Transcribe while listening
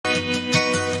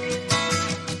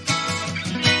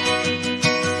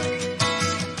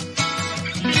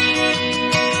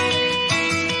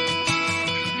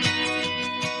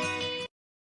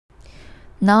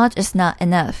Knowledge is not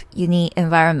enough, you need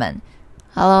environment.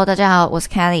 Hello， 大家好，我是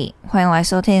Kelly， 欢迎来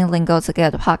收听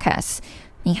lingotogether 的 podcast。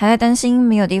你还在担心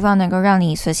没有地方能够让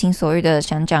你随心所欲的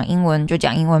想讲英文就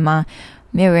讲英文吗？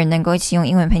没有人能够一起用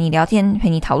英文陪你聊天、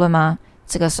陪你讨论吗？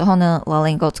这个时候呢，来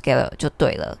lingotogether 就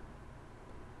对了。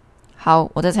好，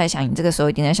我在猜想你这个时候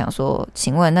一定在想说，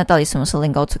请问那到底什么是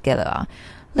lingotogether 啊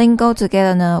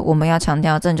？lingotogether 呢，我们要强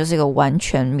调这就是一个完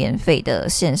全免费的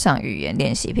线上语言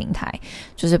练习平台，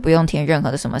就是不用填任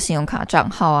何的什么信用卡账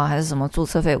号啊，还是什么注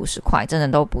册费50块，真的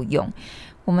都不用。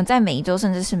我们在每一周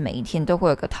甚至是每一天都会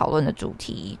有个讨论的主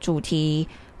题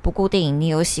不固定，你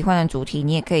有喜欢的主题，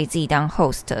你也可以自己当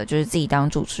host， 就是自己当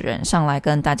主持人上来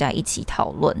跟大家一起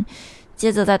讨论。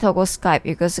接着再透过 Skype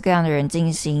与各式各样的人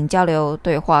进行交流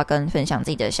对话跟分享自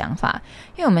己的想法，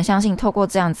因为我们相信透过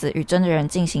这样子与真的人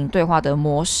进行对话的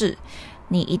模式，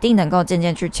你一定能够渐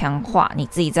渐去强化你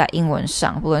自己在英文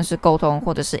上不论是沟通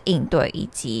或者是应对以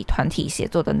及团体协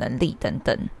作的能力等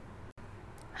等。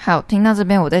好，听到这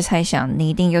边我在猜想你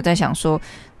一定又在想说，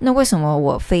那为什么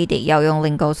我非得要用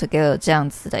lingotogether 这样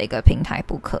子的一个平台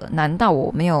不可？难道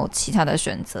我没有其他的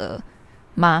选择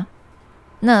吗？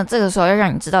那这个时候要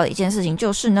让你知道的一件事情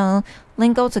就是呢，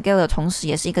 lingotogether 同时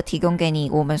也是一个提供给你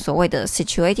我们所谓的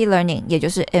situated learning， 也就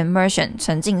是 immersion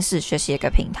沉浸式学习的一个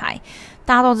平台。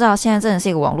大家都知道现在真的是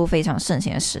一个网络非常盛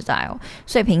行的时代哦，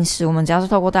所以平时我们只要是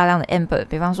透过大量的 input，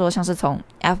 比方说像是从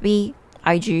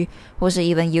FB、IG 或是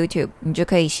even YouTube， 你就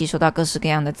可以吸收到各式各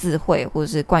样的字汇或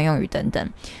者是惯用语等等。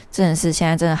真的是现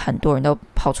在真的很多人都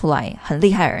跑出来，很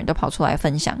厉害的人都跑出来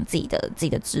分享自己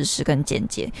的知识跟见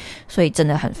解，所以真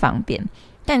的很方便。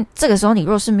但这个时候你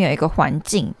若是没有一个环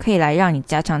境可以来让你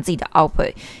加强自己的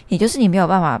output， 也就是你没有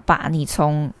办法把你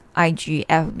从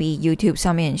IG、FB、YouTube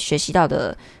上面学习到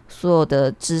的所有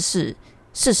的知识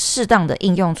是适当的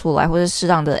应用出来，或者适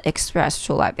当的 express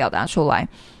出来，表达出来，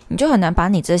你就很难把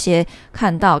你这些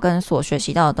看到跟所学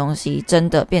习到的东西真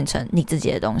的变成你自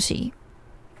己的东西。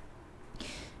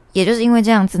也就是因为这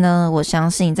样子呢，我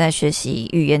相信在学习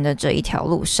语言的这一条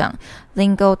路上，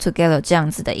 lingotogether 这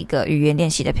样子的一个语言练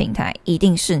习的平台一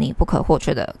定是你不可或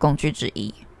缺的工具之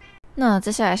一。那接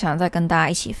下来想再跟大家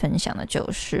一起分享的就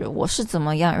是我是怎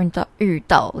么样遇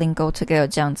到 lingotogether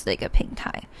这样子的一个平台。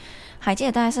还记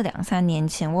得大概是2-3年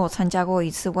前，我有参加过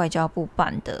一次外交部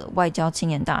办的外交青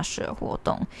年大使的活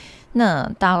动。那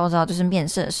大家都知道，就是面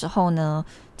试的时候呢，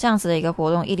这样子的一个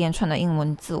活动，一连串的英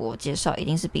文自我介绍一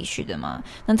定是必须的嘛。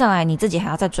那再来你自己还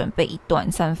要再准备一段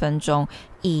3分钟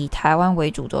以台湾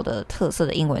为主轴的特色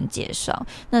的英文介绍。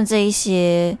那这一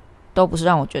些都不是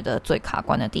让我觉得最卡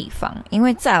关的地方，因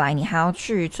为再来你还要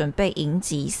去准备迎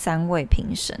击3位评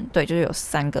审，对，就是有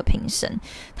3个评审，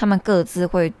他们各自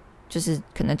会就是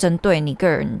可能针对你个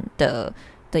人的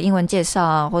英文介绍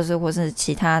啊，或是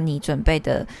其他你准备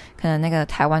的可能那个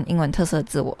台湾英文特色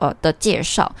的介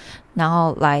绍，然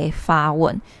后来发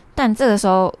问。但这个时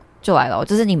候就来了，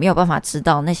就是你没有办法知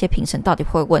道那些评审到底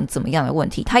会问怎么样的问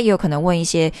题，他也有可能问一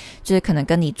些就是可能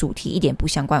跟你主题一点不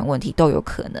相关的问题都有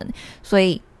可能，所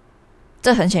以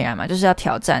这很显然嘛，就是要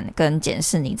挑战跟检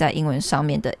视你在英文上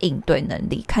面的应对能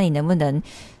力，看你能不能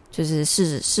就是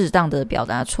适当的表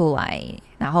达出来，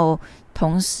然后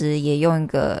同时也用一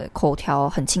个口条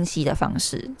很清晰的方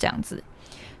式这样子。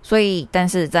所以但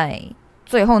是在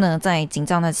最后呢，在紧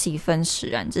张的气氛使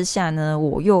然之下呢，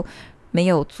我又没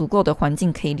有足够的环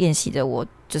境可以练习的，我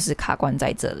就是卡关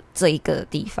在这一个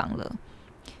地方了。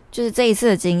就是这一次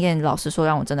的经验，老实说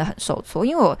让我真的很受挫，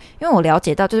因为我了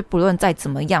解到，就是不论再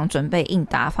怎么样准备应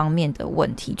答方面的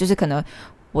问题，就是可能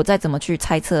我再怎么去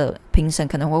猜测评审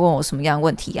可能会问我什么样的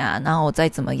问题啊，然后我再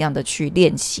怎么样的去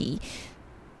练习，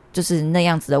就是那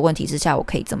样子的问题之下我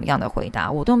可以怎么样的回答，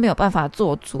我都没有办法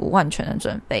做足万全的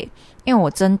准备，因为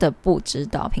我真的不知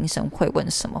道评审会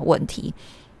问什么问题，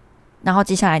然后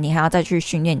接下来你还要再去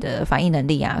训练你的反应能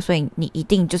力啊，所以你一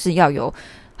定就是要有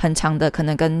很长的可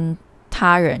能跟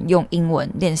他人用英文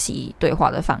练习对话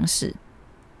的方式。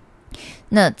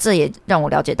那这也让我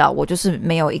了解到，我就是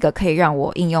没有一个可以让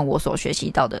我应用我所学习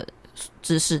到的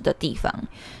知识的地方。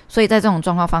所以在这种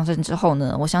状况发生之后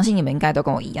呢，我相信你们应该都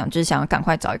跟我一样，就是想要赶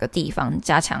快找一个地方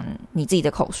加强你自己的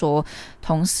口说，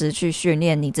同时去训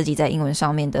练你自己在英文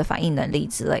上面的反应能力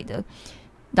之类的。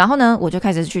然后呢，我就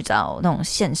开始去找那种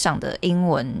线上的英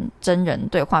文真人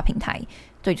对话平台，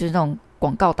对，就是那种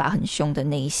广告打很凶的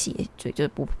那一些，就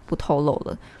不透露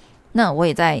了。那我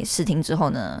也在试听之后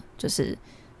呢，就是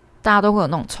大家都会有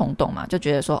那种冲动嘛，就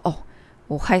觉得说，哦，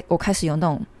我开始有那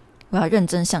种我要认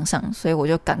真向上，所以我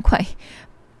就赶快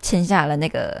签下了那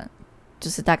个就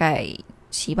是大概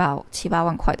7-8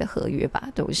万块的合约吧。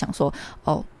对，我就想说，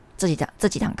哦，这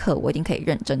几堂课我一定可以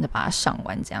认真的把它上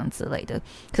完这样之类的。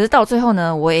可是到最后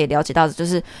呢，我也了解到就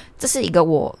是这是一个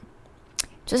我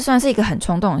就是算是一个很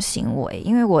冲动的行为，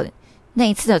因为我那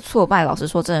一次的挫败，老实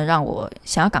说真的让我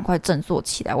想要赶快振作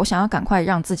起来，我想要赶快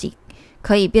让自己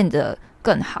可以变得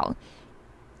更好，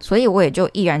所以我也就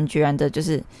毅然决然的就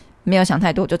是没有想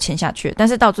太多就签下去了。但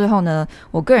是到最后呢，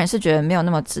我个人是觉得没有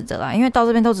那么值得啦，因为到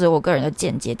这边都只是我个人的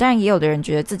见解，当然也有的人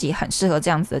觉得自己很适合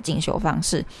这样子的进修方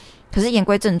式。可是言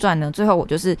归正传呢，最后我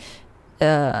就是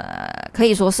可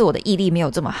以说是我的毅力没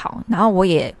有这么好，然后我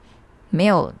也没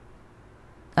有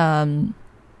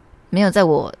在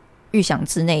我预想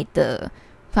之内的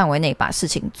范围内把事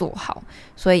情做好，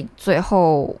所以最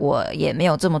后我也没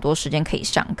有这么多时间可以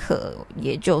上课，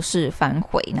也就是反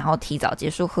悔，然后提早结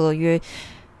束合约。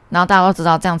然后大家都知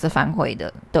道这样子反悔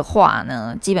的话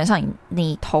呢，基本上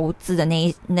你投资的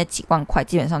那几万块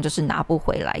基本上就是拿不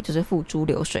回来，就是付诸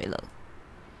流水了。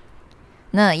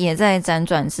那也在辗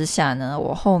转之下呢，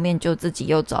我后面就自己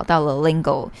又找到了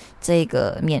Lingo 这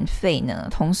个免费呢，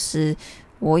同时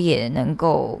我也能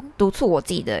够督促我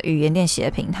自己的语言练习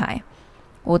的平台。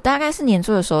我大概是年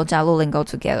初的时候加入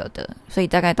lingotogether 的，所以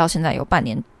大概到现在有半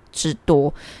年之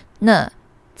多。那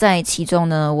在其中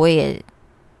呢，我也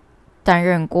担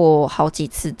任过好几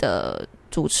次的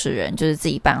主持人，就是自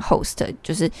己办 host，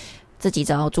 就是自己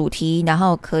找主题，然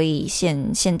后可以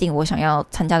限定我想要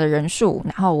参加的人数，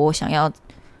然后我想要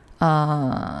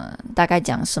大概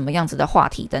讲什么样子的话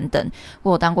题等等。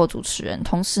我有当过主持人，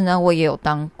同时呢，我也有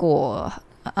当过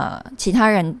其他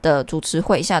人的主持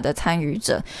会下的参与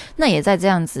者。那也在这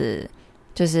样子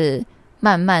就是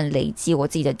慢慢累积我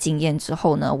自己的经验之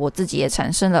后呢，我自己也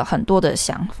产生了很多的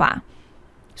想法，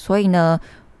所以呢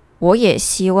我也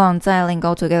希望在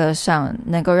lingotogether 上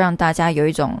能够让大家有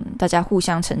一种大家互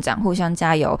相成长互相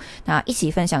加油，那一起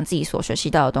分享自己所学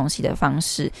习到的东西的方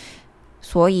式。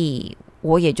所以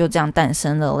我也就这样诞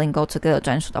生了 lingotogether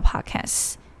专属的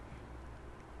podcast。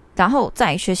然后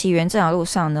在学习语言这条路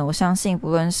上呢，我相信不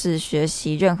论是学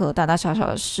习任何大大小小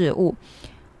的事物，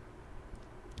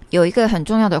有一个很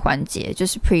重要的环节就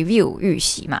是 preview 预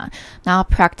习嘛，然后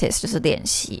practice 就是练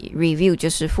习， review 就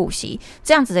是复习，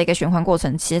这样子的一个循环过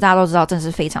程，其实大家都知道这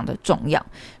是非常的重要。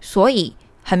所以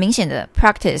很明显的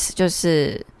practice 就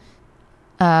是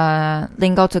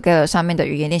lingotogether 上面的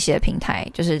语言练习的平台，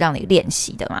就是让你练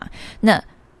习的嘛。那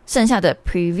剩下的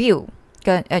preview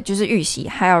跟就是预习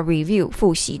还有 review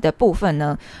复习的部分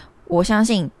呢，我相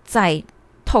信在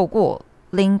透过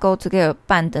lingotogether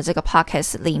办的这个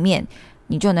podcast 里面，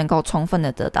你就能够充分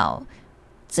的得到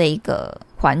这一个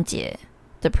环节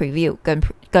的 preview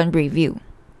跟 review。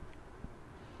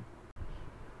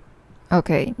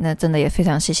 OK， 那真的也非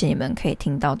常谢谢你们可以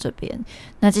听到这边。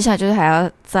那接下来就是还要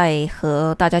再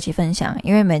和大家一起分享，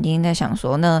因为每天在想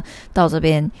说，那到这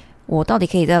边我到底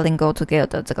可以在 lingotogether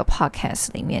的这个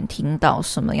podcast 里面听到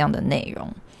什么样的内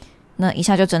容。那以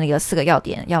下就整理了4个要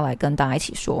点要来跟大家一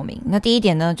起说明。那第一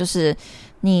点呢，就是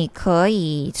你可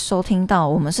以收听到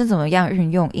我们是怎么样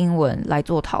运用英文来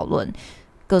做讨论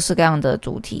各式各样的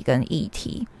主题跟议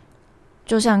题。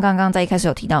就像刚刚在一开始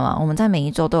有提到嘛，我们在每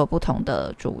一周都有不同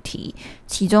的主题，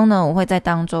其中呢我会在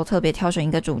当周特别挑选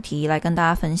一个主题来跟大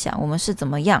家分享我们是怎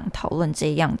么样讨论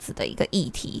这样子的一个议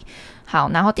题。好，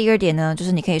然后第二点呢，就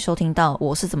是你可以收听到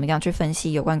我是怎么样去分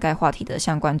析有关该话题的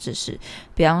相关知识，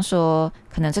比方说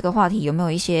可能这个话题有没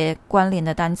有一些关联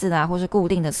的单字啊，或是固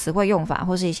定的词汇用法，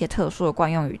或是一些特殊的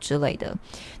惯用语之类的。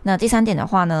那第三点的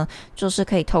话呢，就是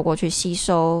可以透过去吸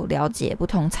收了解不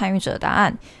同参与者的答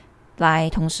案，来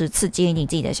同时刺激你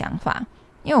自己的想法。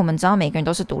因为我们知道每个人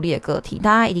都是独立的个体，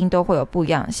大家一定都会有不一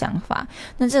样的想法。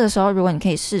那这个时候如果你可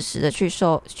以适时的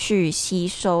去吸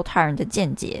收他人的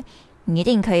见解，你一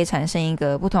定可以产生一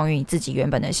个不同于你自己原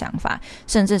本的想法，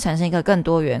甚至产生一个更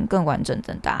多元更完整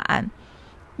的答案。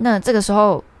那这个时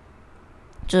候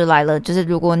就是来了，就是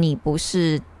如果你不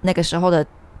是那个时候的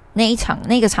那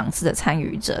个场次的参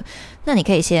与者，那你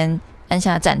可以先按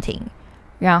下暂停，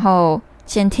然后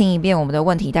先听一遍我们的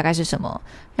问题大概是什么，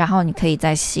然后你可以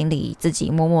在心里自己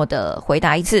默默的回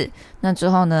答一次。那之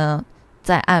后呢，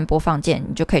再按播放键，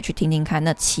你就可以去听听看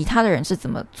那其他的人是怎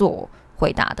么做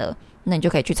回答的，那你就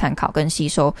可以去参考跟吸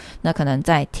收。那可能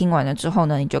在听完了之后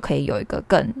呢，你就可以有一个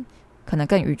更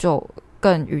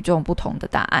与众不同的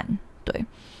答案。对。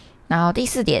然后第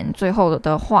4点，最后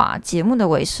的话，节目的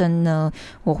尾声呢，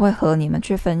我会和你们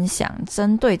去分享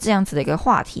针对这样子的一个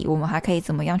话题，我们还可以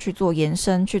怎么样去做延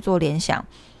伸，去做联想，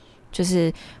就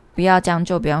是不要将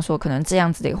就，比方说可能这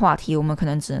样子的一个话题，我们可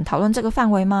能只能讨论这个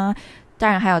范围吗？当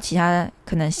然还有其他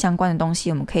可能相关的东西，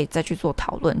我们可以再去做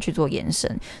讨论，去做延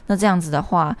伸。那这样子的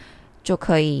话，就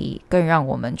可以更让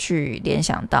我们去联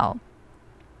想到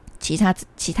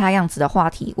其他样子的话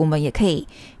题，我们也可以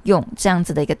用这样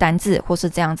子的一个单字或是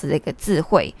这样子的一个字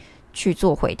汇去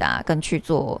做回答跟去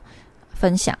做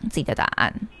分享自己的答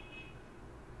案。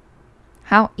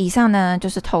好，以上呢就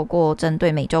是透过针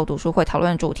对每周读书会讨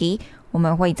论的主题，我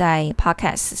们会在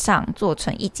podcast 上做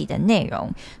成一集的内容，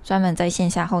专门在线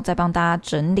下后再帮大家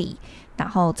整理，然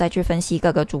后再去分析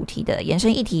各个主题的延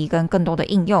伸议题跟更多的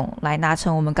应用，来达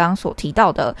成我们刚刚所提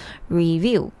到的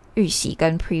review 预习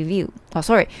跟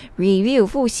review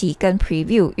复习跟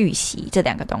preview 预习这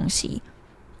两个东西。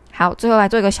好，最后来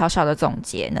做一个小小的总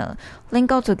结呢。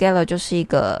lingotogether 就是一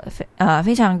个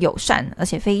非常友善而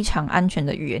且非常安全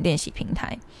的语言练习平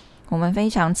台。我们非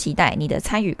常期待你的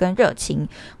参与跟热情，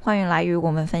欢迎来与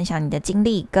我们分享你的经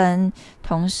历，跟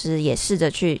同时也试着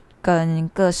去跟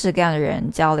各式各样的人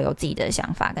交流自己的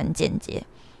想法跟见解。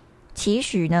期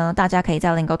许呢，大家可以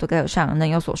在 lingotogether 上能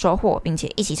有所收获，并且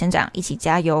一起成长，一起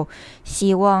加油。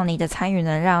希望你的参与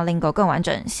能让 Lingo 更完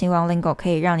整，希望 Lingo 可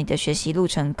以让你的学习路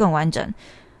程更完整。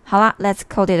好啦 ，Let's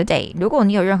call it a day。如果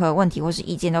你有任何问题或是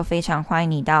意见，都非常欢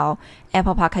迎你到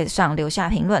Apple Podcast 上留下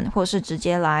评论，或是直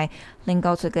接来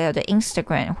lingotogether 的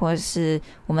Instagram， 或是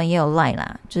我们也有 Line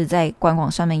啦，就是在官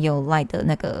网上面也有 Line 的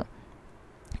那个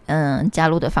加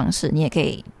入的方式，你也可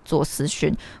以做私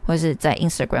讯，或是在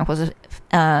Instagram 或是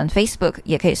Facebook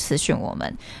也可以私讯我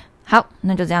们。好，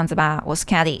那就这样子吧，我是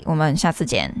Kelly， 我们下次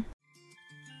见。